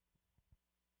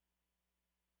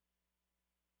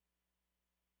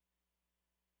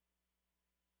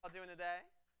All doing today?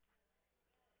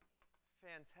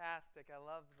 Fantastic. I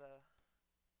love the.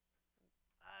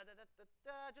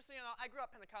 Just so you know, I grew up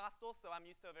Pentecostal, so I'm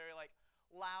used to a very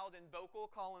loud and vocal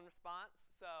call and response.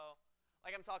 So,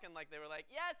 I'm talking like they were like,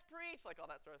 "Yes, preach!" like all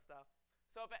that sort of stuff.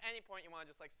 So if at any point you want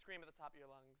to just scream at the top of your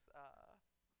lungs,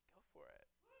 go for it.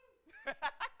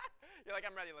 You're like,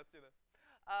 "I'm ready. Let's do this."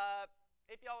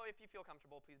 If you feel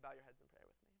comfortable, please bow your heads in prayer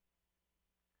with me.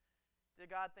 Dear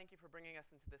God, thank you for bringing us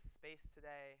into this space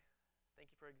today.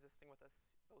 Thank you for existing with us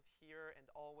both here and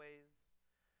always.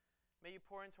 May you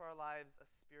pour into our lives a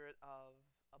spirit of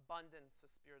abundance, a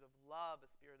spirit of love,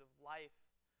 a spirit of life,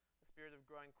 a spirit of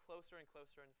growing closer and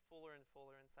closer and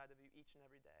fuller inside of you each and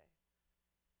every day.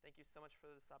 Thank you so much for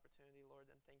this opportunity, Lord,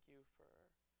 and thank you for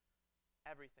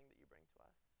everything that you bring to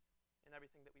us and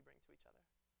everything that we bring to each other.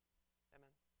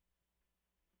 Amen.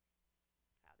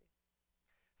 Howdy.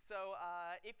 So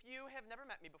if you have never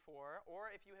met me before,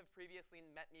 or if you have previously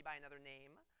met me by another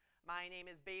name, my name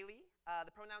is Bailey.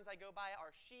 The pronouns I go by are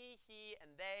she, he,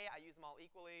 and they. I use them all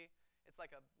equally. It's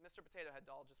like a Mr. Potato Head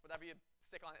doll, just whatever you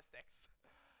stick on it sticks.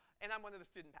 And I'm one of the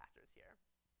student pastors here.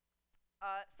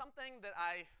 Something that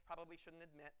I probably shouldn't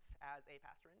admit as a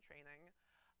pastor in training,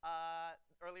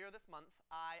 earlier this month,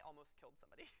 I almost killed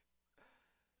somebody.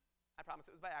 I promise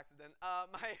it was by accident.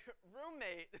 My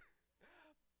roommate...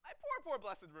 My poor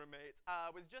blessed roommate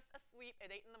was just asleep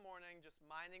at 8 in the morning, just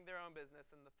minding their own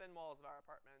business in the thin walls of our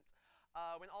apartment,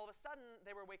 when all of a sudden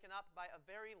they were waken up by a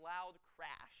very loud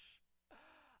crash.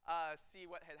 See,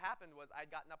 what had happened was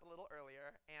I'd gotten up a little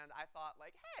earlier, and I thought,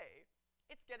 hey,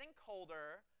 it's getting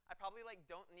colder. I probably,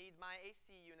 don't need my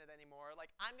AC unit anymore.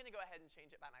 I'm going to go ahead and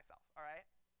change it by myself, all right?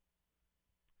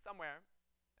 Somewhere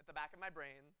at the back of my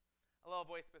brain, a little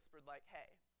voice whispered,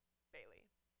 hey, Bailey,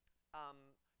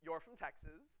 you're from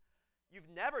Texas. You've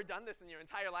never done this in your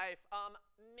entire life.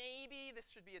 Maybe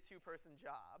this should be a two-person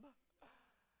job.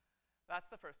 That's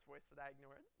the first voice that I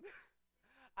ignored.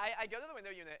 I go to the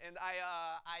window unit, and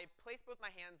I place both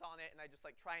my hands on it, and I just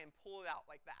try and pull it out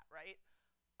like that, right?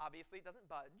 Obviously, it doesn't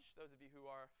budge, those of you who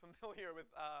are familiar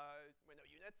with window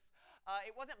units.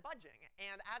 It wasn't budging,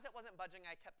 and as it wasn't budging,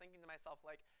 I kept thinking to myself,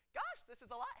 gosh, this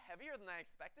is a lot heavier than I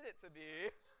expected it to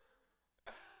be.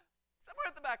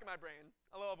 Somewhere at the back of my brain,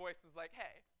 a little voice was like,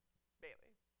 hey,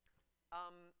 Bailey,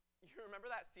 you remember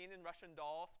that scene in Russian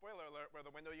Doll, spoiler alert, where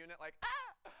the window unit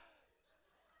ah!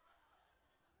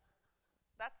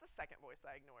 That's the second voice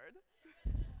I ignored.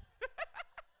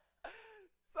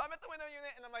 So I'm at the window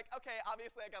unit, and I'm like, okay,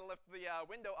 obviously I gotta lift the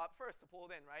window up first to pull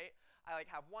it in, right? I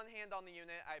have one hand on the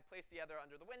unit, I place the other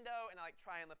under the window, and I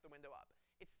try and lift the window up.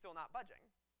 It's still not budging.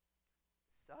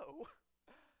 So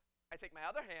I take my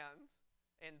other hand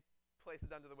and place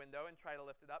it under the window and try to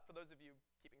lift it up. For those of you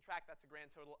keeping track, that's a grand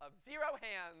total of 0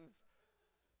 hands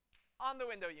on the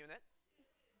window unit.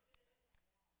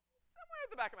 Somewhere at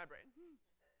the back of my brain,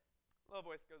 a little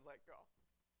voice goes girl,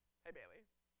 hey, Bailey.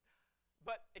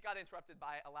 But it got interrupted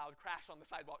by a loud crash on the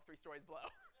sidewalk 3 stories below.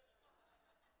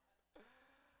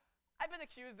 I've been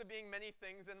accused of being many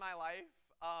things in my life.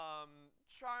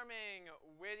 Charming,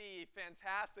 witty,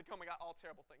 fantastic, oh my God, all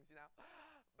terrible things, you know?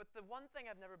 But the one thing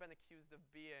I've never been accused of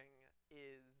being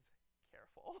is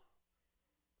careful.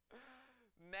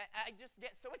 I just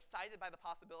get so excited by the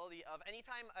possibility of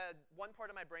anytime one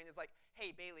part of my brain is like, hey,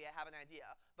 Bailey, I have an idea.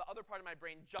 The other part of my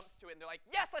brain jumps to it, and they're like,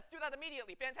 yes, let's do that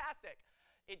immediately, fantastic.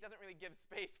 It doesn't really give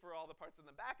space for all the parts in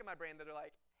the back of my brain that are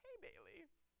like, hey, Bailey.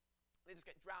 They just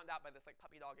get drowned out by this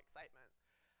puppy dog excitement.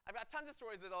 I've got tons of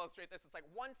stories that illustrate this. It's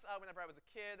once, whenever I was a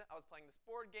kid, I was playing this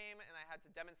board game, and I had to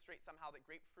demonstrate somehow that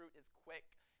grapefruit is quick.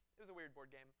 It was a weird board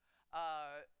game.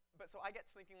 But so I get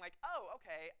to thinking oh,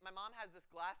 okay, my mom has this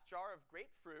glass jar of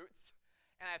grapefruits,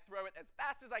 and I throw it as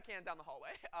fast as I can down the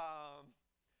hallway.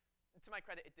 To my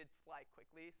credit, it did fly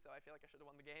quickly, so I feel like I should have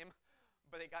won the game.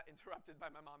 But it got interrupted by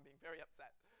my mom being very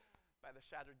upset by the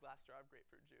shattered glass jar of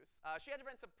grapefruit juice. She had to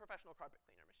rent a professional carpet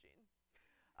cleaner machine.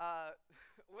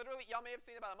 Literally, y'all may have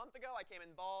seen about a month ago, I came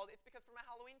in bald. It's because for my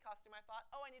Halloween costume, I thought,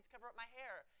 oh, I need to cover up my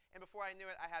hair. And before I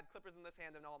knew it, I had clippers in this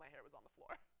hand, and all my hair was on the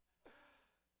floor.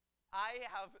 I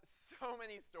have so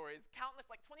many stories,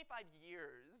 countless, 25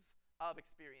 years of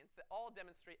experience that all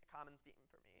demonstrate a common theme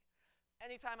for me.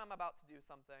 Anytime I'm about to do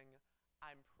something,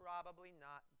 I'm probably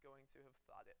not going to have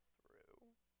thought it through.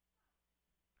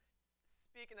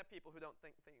 Speaking of people who don't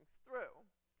think things through,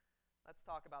 let's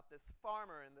talk about this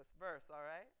farmer in this verse, all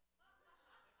right?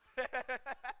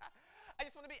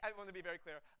 I want to be very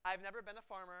clear. I've never been a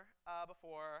farmer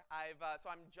before.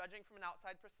 So I'm judging from an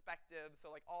outside perspective.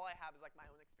 So all I have is my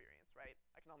own experience, right?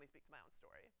 I can only speak to my own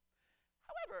story.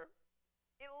 However,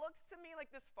 it looks to me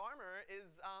like this farmer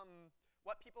is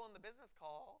what people in the business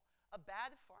call a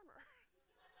bad farmer.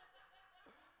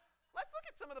 Let's look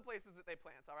at some of the places that they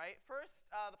plant, all right? First,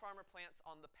 the farmer plants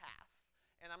on the path.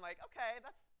 And I'm like, okay,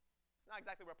 it's not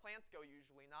exactly where plants go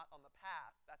usually, not on the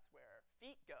path. That's where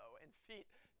feet go, and feet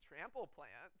trample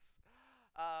plants.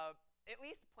 At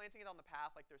least planting it on the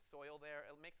path, like there's soil there,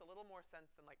 it makes a little more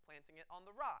sense than like planting it on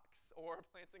the rocks or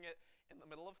planting it in the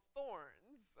middle of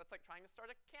thorns. That's like trying to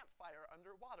start a campfire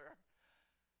underwater.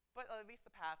 But at least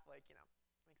the path, like,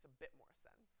 makes a bit more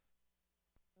sense.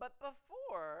 But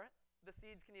before the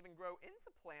seeds can even grow into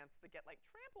plants that get like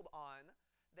trampled on,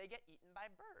 they get eaten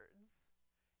by birds.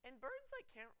 And birds like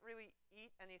can't really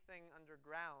eat anything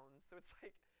underground. So it's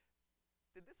like,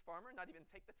 did this farmer not even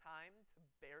take the time to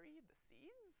bury the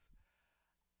seeds?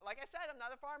 Like I said, I'm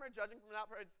not a farmer, judging from an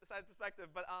outside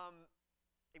perspective, but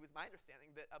it was my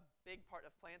understanding that a big part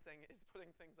of planting is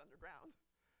putting things underground.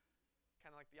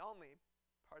 Kind of like the only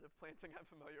part of planting I'm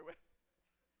familiar with.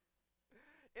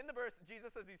 In the verse,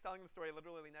 Jesus, as he's telling the story,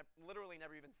 literally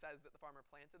never even says that the farmer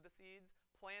planted the seeds.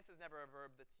 Plant is never a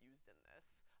verb that's used in this.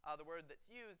 The word that's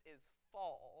used is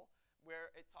fall,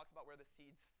 where it talks about where the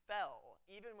seeds fell.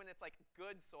 Even when it's like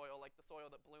good soil, like the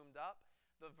soil that bloomed up,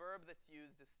 the verb that's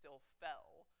used is still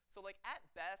fell. So like at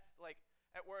best, like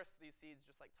at worst, these seeds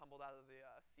just like tumbled out of the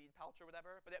seed pouch or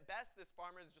whatever. But at best, this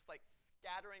farmer is just like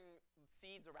scattering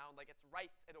seeds around like it's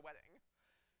rice at a wedding.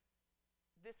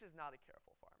 This is not a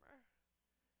careful farmer.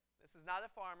 This is not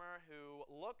a farmer who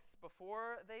looks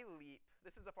before they leap.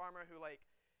 This is a farmer who like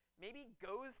maybe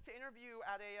goes to interview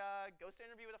at a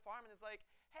farm and is like,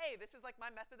 hey, this is like my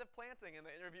method of planting. And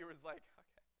the interviewer's like,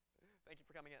 okay, thank you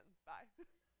for coming in, bye.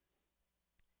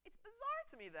 It's bizarre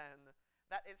to me then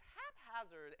that as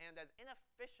haphazard and as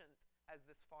inefficient as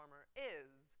this farmer is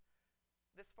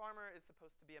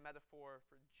supposed to be a metaphor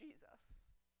for Jesus.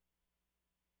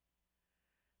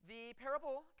 The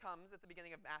parable comes at the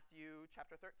beginning of Matthew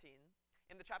chapter 13.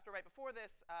 In the chapter right before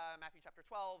this, Matthew chapter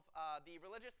 12, the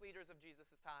religious leaders of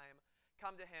Jesus' time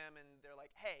come to him and they're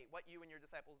like, hey, what you and your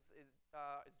disciples is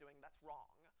doing, that's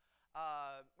wrong.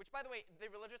 Which, by the way, the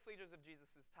religious leaders of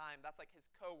Jesus' time, that's like his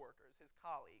co-workers, his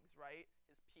colleagues, right?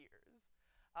 His peers.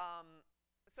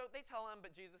 So they tell him,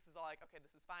 but Jesus is all like, okay,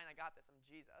 this is fine, I got this, I'm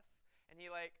Jesus. And he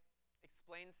like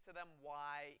explains to them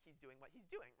why he's doing what he's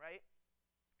doing, right?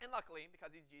 And luckily,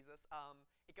 because he's Jesus,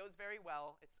 it goes very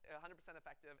well, it's 100%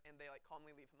 effective, and they like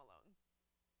calmly leave him alone.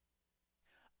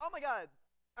 Oh my God,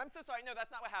 I'm so sorry, no,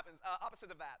 that's not what happens, opposite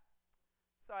of that.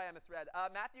 Sorry, I misread.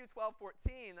 Matthew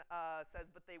 12:14 says,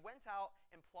 but they went out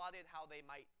and plotted how they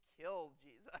might kill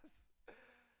Jesus.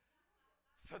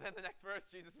 So then the next verse,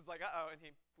 Jesus is like, uh-oh, and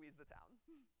he flees the town.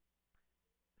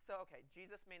 So, okay,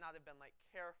 Jesus may not have been like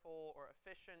careful or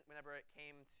efficient whenever it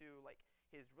came to like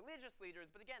his religious leaders,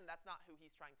 but again, that's not who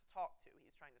he's trying to talk to.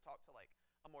 He's trying to talk to like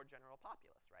a more general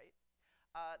populace, right?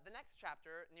 The next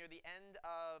chapter, near the end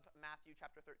of Matthew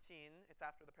chapter 13, it's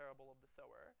after the parable of the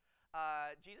sower,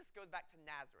 Jesus goes back to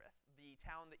Nazareth, the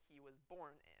town that he was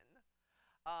born in.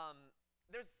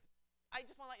 I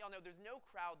just want to let y'all know, there's no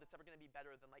crowd that's ever going to be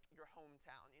better than like your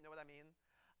hometown, you know what I mean?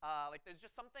 Like there's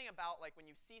just something about like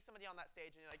when you see somebody on that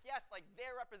stage and you're like, yes, like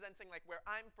they're representing like where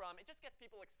I'm from, it just gets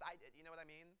people excited, you know what I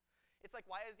mean? It's like,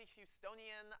 why is he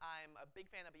Houstonian? I'm a big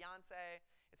fan of Beyonce.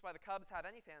 It's why the Cubs have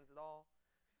any fans at all.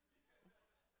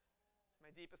 My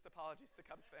deepest apologies to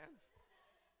Cubs fans.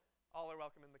 All are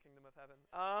welcome in the kingdom of heaven.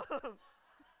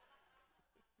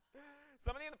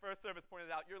 Somebody in the first service pointed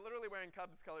out, you're literally wearing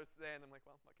Cubs colors today, and I'm like,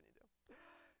 well, what can you do?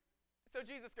 So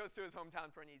Jesus goes to his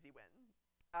hometown for an easy win.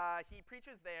 He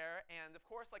preaches there, and of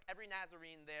course, like every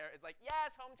Nazarene there is like,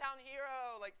 yes, hometown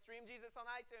hero, like stream Jesus on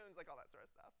iTunes, like all that sort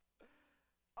of stuff.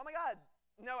 Oh my God,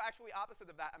 no, actually opposite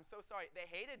of that, I'm so sorry. They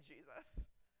hated Jesus.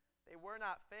 They were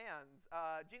not fans.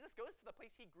 Jesus goes to the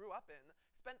place he grew up in,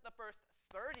 spent the first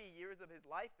 30 years of his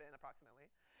life in,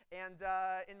 approximately. And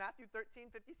in Matthew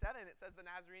 13:57, it says the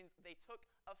Nazarenes, they took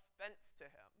offense to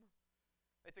him.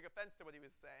 They took offense to what he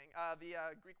was saying. The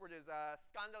Greek word is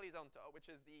skandalizonto,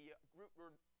 which is the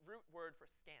root word for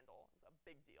scandal. It's a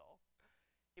big deal.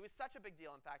 It was such a big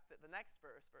deal, in fact, that the next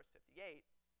verse, verse 58,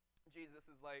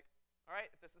 Jesus is like, all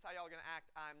right, if this is how y'all are going to act,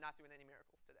 I'm not doing any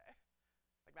miracles today.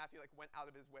 Like Matthew like went out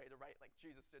of his way to write like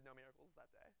Jesus did no miracles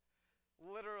that day.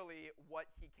 Literally what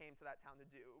he came to that town to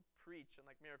do, preach and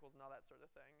like miracles and all that sort of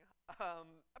thing.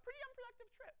 A pretty unproductive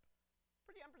trip.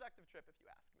 Pretty unproductive trip if you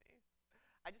ask me.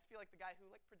 I just feel like the guy who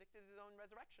like predicted his own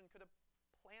resurrection could have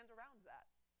planned around that,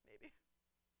 maybe.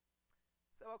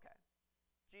 So okay,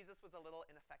 Jesus was a little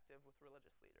ineffective with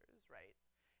religious leaders, right?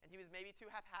 And he was maybe too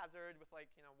haphazard with like,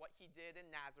 what he did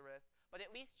in Nazareth, but at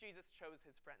least Jesus chose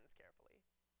his friends carefully,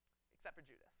 except for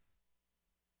Judas.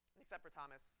 And except for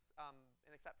Thomas,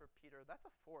 and except for Peter, that's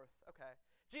a fourth. Okay.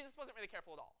 Jesus wasn't really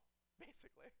careful at all,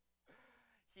 basically.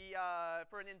 He,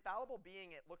 for an infallible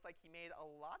being, it looks like he made a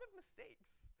lot of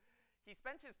mistakes. He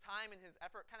spent his time and his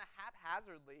effort kind of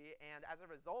haphazardly, and as a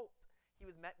result, he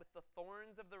was met with the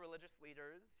thorns of the religious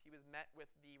leaders, he was met with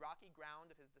the rocky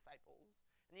ground of his disciples,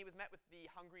 and he was met with the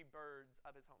hungry birds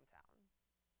of his hometown.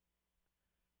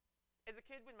 As a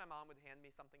kid, when my mom would hand me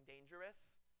something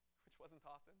dangerous, which wasn't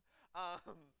often,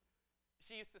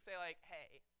 she used to say, like,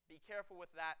 hey, be careful with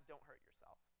that, don't hurt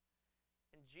yourself.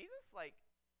 And Jesus, like,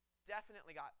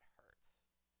 definitely got hurt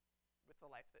with the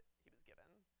life that he was given.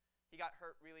 He got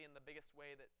hurt really in the biggest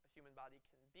way that a human body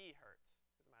can be hurt,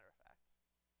 as a matter of fact.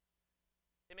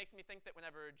 It makes me think that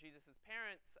whenever Jesus'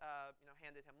 parents,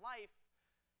 handed him life,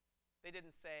 they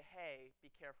didn't say, hey,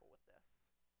 be careful with this.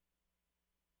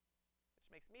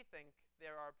 Which makes me think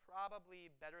there are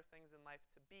probably better things in life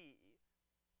to be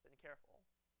than careful.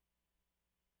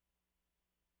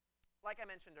 Like I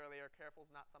mentioned earlier, careful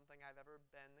is not something I've ever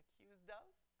been accused of.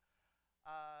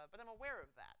 But I'm aware of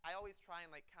that. I always try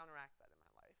and counteract that in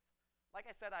my life. Like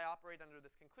I said, I operate under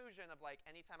this conclusion of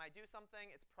anytime I do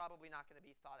something, it's probably not going to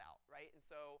be thought out, right? And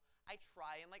so I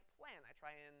try and plan. I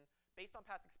try and, based on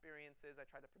past experiences, I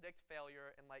try to predict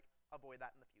failure and avoid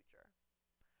that in the future.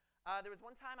 There was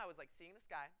one time I was seeing this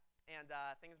guy, and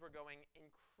things were going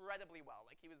incredibly well.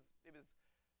 It was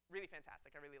really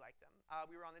fantastic. I really liked him.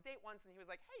 We were on a date once, and he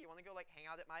was like, hey, you want to go hang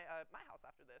out at my house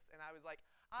after this? And I was like,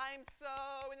 I'm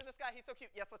so into this guy. He's so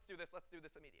cute. Yes, let's do this. Let's do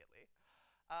this immediately.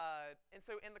 And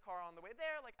so in the car on the way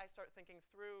there, I start thinking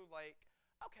through,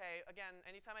 okay, again,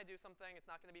 anytime I do something, it's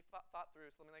not going to be thought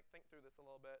through, so let me think through this a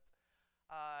little bit.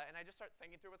 And I just start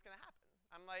thinking through what's going to happen.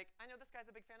 I'm like, I know this guy's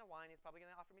a big fan of wine. He's probably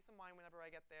going to offer me some wine whenever I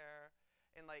get there.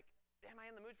 And am I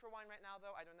in the mood for wine right now,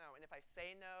 though? I don't know. And if I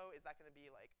say no, is that going to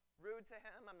be rude to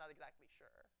him? I'm not exactly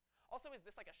sure. Also, is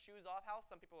this a shoes-off house?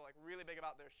 Some people are really big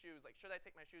about their shoes. Should I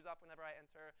take my shoes off whenever I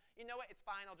enter? You know what? It's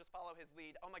fine. I'll just follow his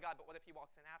lead. Oh my God, but what if he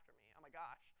walks in after me? Oh my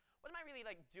gosh. What am I really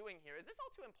doing here? Is this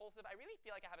all too impulsive? I really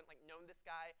feel like I haven't known this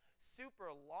guy super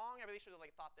long. I really should have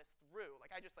thought this through.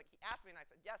 He asked me and I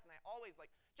said yes, and I always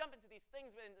jump into these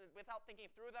things without thinking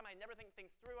through them. I never think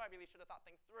things through. I really should have thought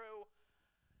things through.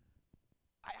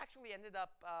 I actually ended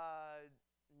up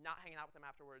not hanging out with him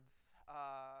afterwards.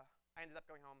 I ended up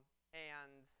going home,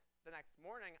 and the next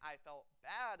morning I felt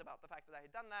bad about the fact that I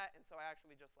had done that, and so I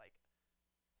actually just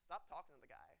stopped talking to the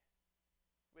guy,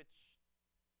 which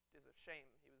is a shame.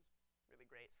 He was really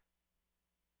great.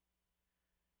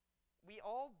 We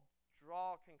all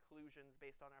draw conclusions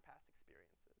based on our past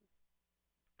experiences,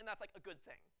 and that's a good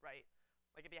thing, right?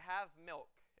 If you have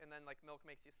milk and then milk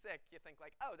makes you sick, you think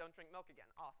oh, don't drink milk again.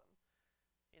 Awesome.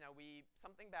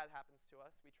 Something bad happens to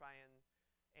us. We try and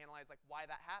analyze why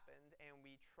that happened, and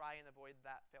we try and avoid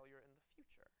that failure in the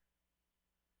future.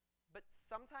 But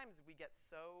sometimes we get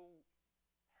so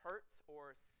hurt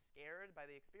or scared by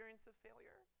the experience of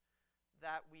failure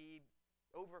that we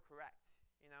overcorrect.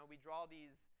 We draw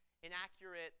these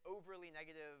inaccurate, overly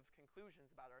negative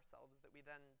conclusions about ourselves that we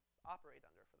then operate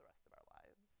under for the rest of our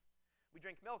lives. We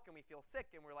drink milk and we feel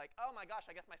sick, and we're like, oh my gosh,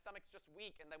 I guess my stomach's just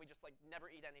weak, and then we just never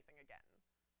eat anything again.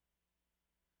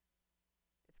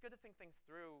 It's good to think things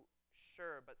through,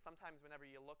 sure, but sometimes whenever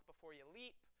you look before you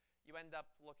leap, you end up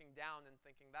looking down and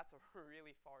thinking that's a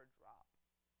really far drop.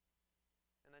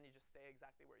 And then you just stay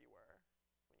exactly where you were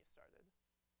when you started.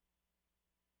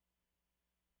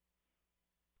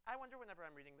 I wonder whenever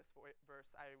I'm reading this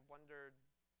verse, I wondered,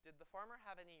 did the farmer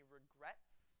have any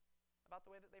regrets about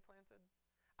the way that they planted?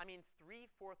 I mean,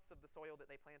 3/4 of the soil that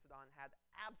they planted on had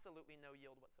absolutely no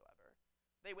yield whatsoever.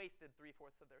 They wasted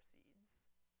 3/4 of their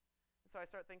seeds. And so I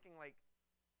start thinking,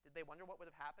 did they wonder what would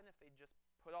have happened if they just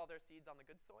put all their seeds on the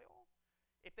good soil?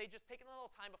 If they just taken a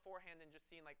little time beforehand and just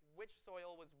seen which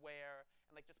soil was where,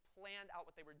 and just planned out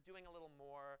what they were doing a little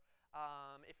more,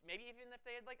 if maybe even if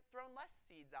they had thrown less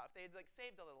seeds out, if they had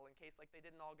saved a little in case they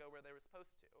didn't all go where they were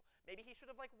supposed to. Maybe he should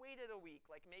have waited a week.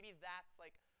 Maybe that's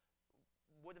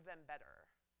would have been better.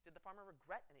 Did the farmer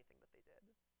regret anything that they did?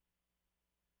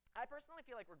 I personally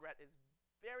feel regret is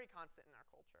very constant in our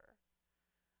culture.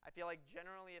 I feel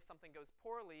generally if something goes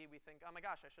poorly, we think, oh my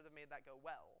gosh, I should have made that go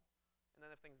well. And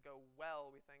then if things go well,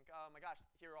 we think, oh my gosh,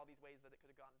 here are all these ways that it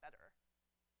could have gone better.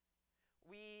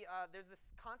 There's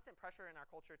this constant pressure in our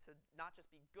culture to not just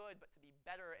be good, but to be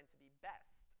better and to be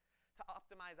best, to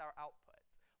optimize our output.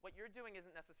 What you're doing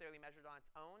isn't necessarily measured on its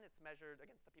own. It's measured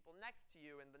against the people next to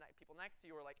you, and the people next to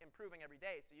you are improving every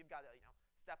day. So you've got to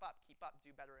step up, keep up,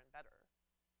 do better and better.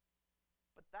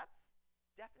 But that's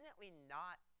definitely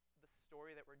not the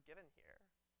story that we're given here.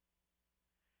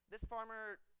 This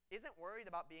farmer isn't worried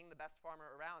about being the best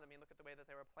farmer around. I mean, look at the way that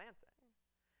they were planting.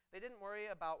 They didn't worry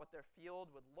about what their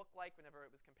field would look like whenever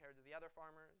it was compared to the other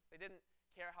farmers. They didn't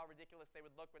care how ridiculous they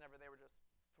would look whenever they were just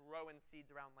throwing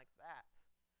seeds around like that.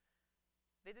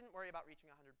 They didn't worry about reaching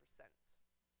 100%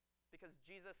 because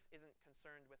Jesus isn't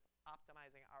concerned with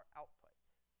optimizing our output.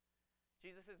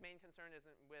 Jesus' main concern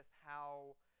isn't with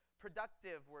how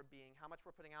productive we're being, how much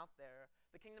we're putting out there.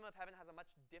 The kingdom of heaven has a much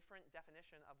different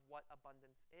definition of what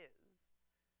abundance is.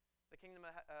 The kingdom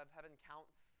of heaven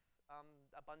counts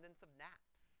abundance of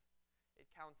naps. It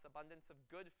counts abundance of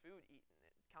good food eaten.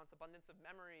 It counts abundance of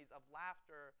memories, of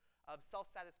laughter, of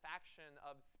self-satisfaction,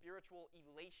 of spiritual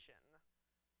elation.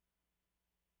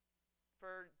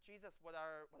 For Jesus, what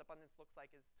abundance looks like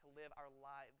is to live our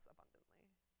lives abundantly.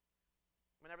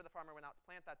 Whenever the farmer went out to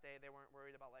plant that day, they weren't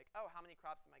worried about like, oh, how many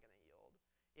crops am I going to yield?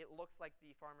 It looks like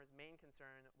the farmer's main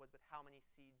concern was with how many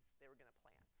seeds they were going to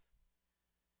plant.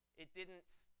 It didn't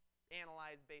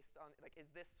analyze based on, like, is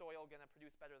this soil going to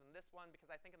produce better than this one?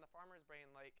 Because I think in the farmer's brain,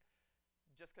 like,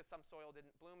 just because some soil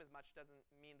didn't bloom as much doesn't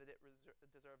mean that it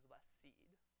deserved less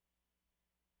seed.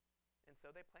 And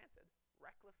so they planted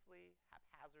recklessly,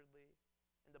 haphazardly,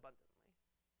 and abundantly.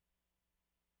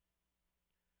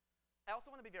 I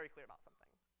also want to be very clear about something.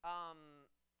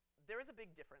 There is a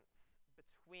big difference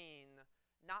between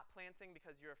not planting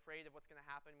because you're afraid of what's going to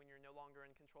happen when you're no longer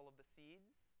in control of the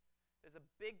seeds. There's a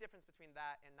big difference between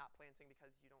that and not planting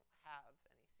because you don't have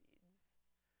any seeds.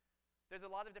 There's a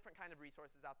lot of different kind of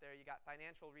resources out there. You got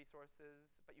financial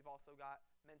resources, but you've also got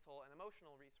mental and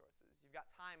emotional resources. You've got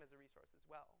time as a resource as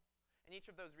well. And each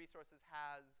of those resources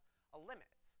has a limit.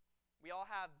 We all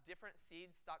have different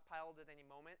seeds stockpiled at any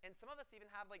moment, and some of us even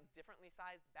have like differently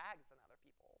sized bags than other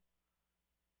people.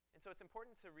 And so it's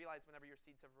important to realize whenever your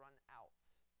seeds have run out.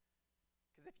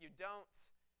 Because if you don't,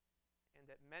 and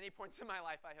at many points in my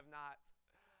life I have not,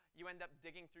 you end up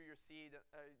digging through your seed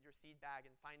bag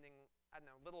and finding, I don't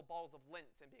know, little balls of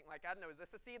lint and being like, I don't know, is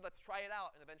this a seed? Let's try it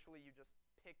out. And eventually you just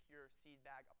pick your seed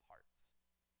bag apart.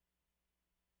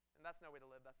 And that's no way to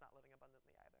live. That's not living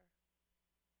abundantly either.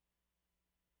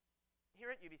 Here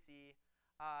at UVC,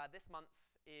 this month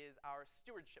is our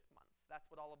stewardship month. That's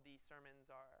what all of these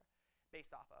sermons are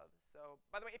based off of. So,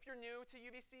 by the way, if you're new to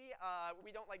UVC,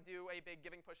 we don't like do a big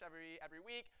giving push every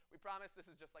week. We promise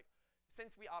this is just like,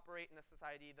 since we operate in a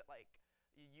society that like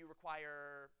you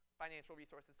require financial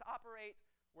resources to operate,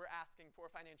 we're asking for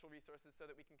financial resources so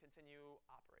that we can continue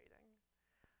operating.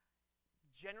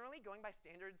 Generally, going by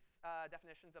standards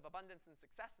definitions of abundance and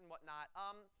success and whatnot,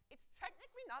 it's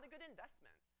technically not a good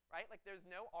investment, right? Like there's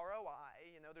no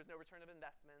ROI, there's no return of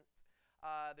investment.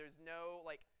 There's no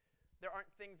like, there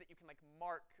aren't things that you can like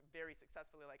mark very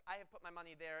successfully, like I have put my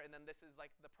money there and then this is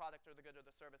like the product or the good or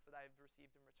the service that I've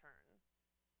received in return.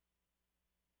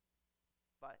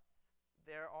 But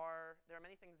there are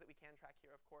many things that we can track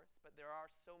here, of course, but there are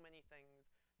so many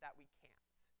things that we can't.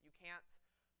 You can't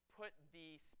put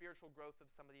the spiritual growth of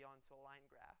somebody onto a line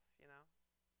graph,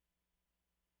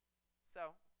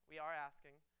 So we are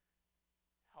asking,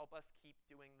 help us keep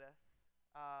doing this.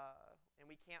 And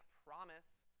we can't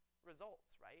promise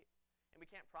results, right? And we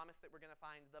can't promise that we're going to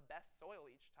find the best soil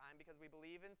each time because we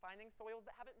believe in finding soils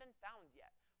that haven't been found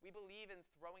yet. We believe in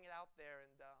throwing it out there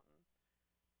and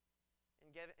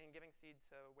giving seed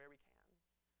to where we can.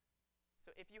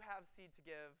 So if you have seed to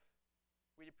give,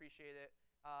 we'd appreciate it,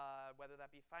 whether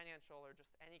that be financial or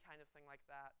just any kind of thing like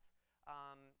that.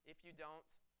 If you don't,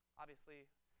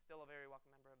 obviously, still a very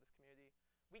welcome member of this community.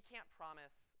 We can't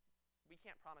promise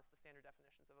the standard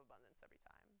definitions of abundance every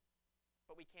time.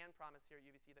 But we can promise here at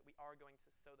UVC that we are going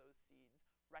to sow those seeds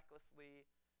recklessly,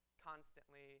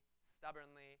 constantly,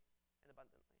 stubbornly, and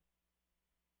abundantly.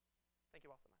 Thank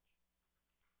you all so much.